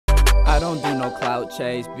I don't do no clout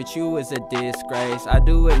chase, bitch, you is a disgrace. I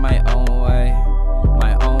do it my own way,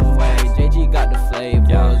 my own way. JG got the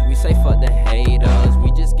flavors, we say fuck the haters.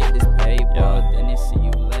 We just get this paper, then they see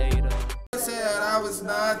you later. I said I was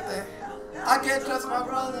nothing. I can't trust my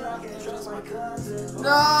brother, I can't trust my cousin. No,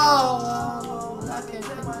 I can't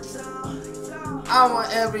trust myself. I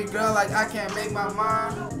want every girl like I can't make my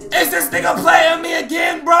mind. Is this nigga playing me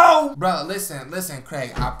again, bro? Bro, listen,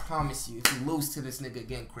 Craig, I promise you, if you lose to this nigga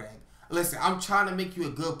again, Craig, listen, I'm trying to make you a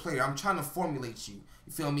good player. I'm trying to formulate you.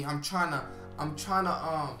 You feel me? I'm trying to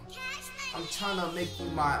make you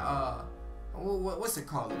my, what's it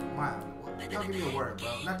called? Y'all give me a word,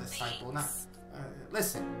 bro. Not disciple, not,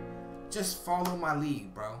 listen. Just follow my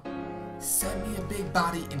lead, bro. Send me a big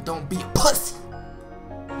body and don't be a pussy.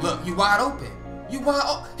 Look, you wide open. You wide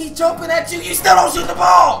open. He jumping at you. You still don't shoot the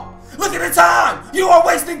ball. Look at the time. You are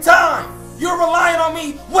wasting time. You're relying on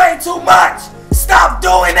me way too much. Stop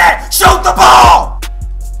doing that. Shoot the ball.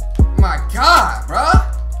 My God, bro.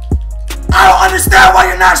 I don't understand why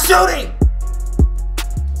you're not shooting.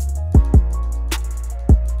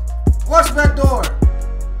 Watch back door.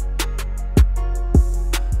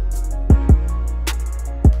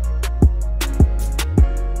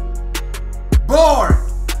 Board!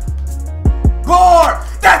 Board!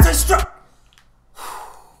 That's a strike!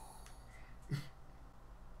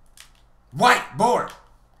 White, board.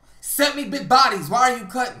 Set me big bodies. Why are you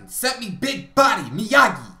cutting? Set me big body.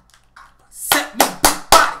 Miyagi. Set me big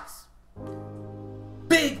bodies.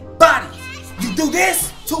 Big bodies. You do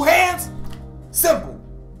this? 2 hands? Simple.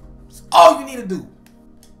 That's all you need to do.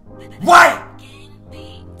 White!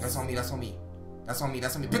 That's on me, that's on me. That's on me,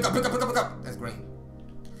 that's on me. Pick up, pick up, pick up, pick up. That's green.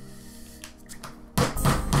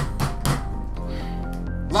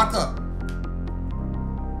 Lock up.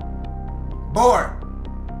 Board.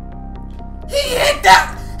 He hit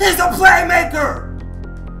that. He's a playmaker.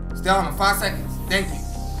 Stay on him 5 seconds. Thank you.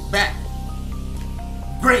 Back.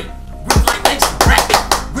 Green. Green light nation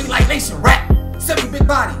rap. Green light nation rap. 7 big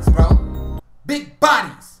bodies, bro. Big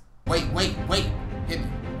bodies. Wait. Hit me.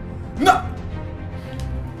 No.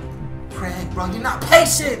 Craig, bro, you're not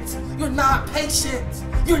patient. You're not patient.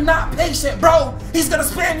 You're not patient, bro. He's gonna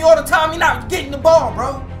spam you all the time. You're not getting the ball,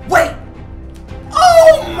 bro. Wait.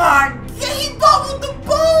 Oh my God, he bubbled the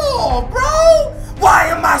ball, bro. Why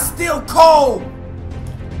am I still cold?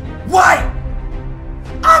 Why?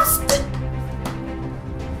 I'm still.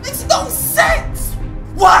 Makes no sense.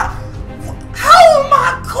 What? How am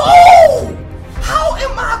I cold? How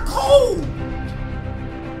am I cold?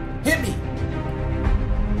 Hit me.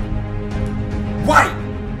 White.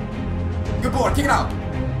 Good board. Kick it out.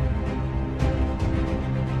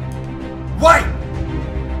 White.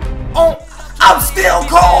 Oh, I'm still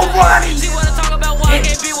cold running.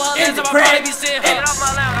 In the Craig.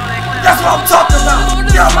 That's what I'm talking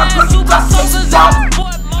about. Get on my quick. You got faces out.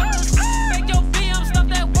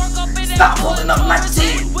 Stop holding up my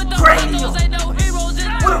team. Cranial.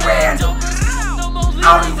 With a random. I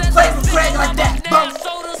don't even play for Craig like that, bro.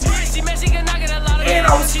 And I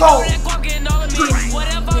was cold.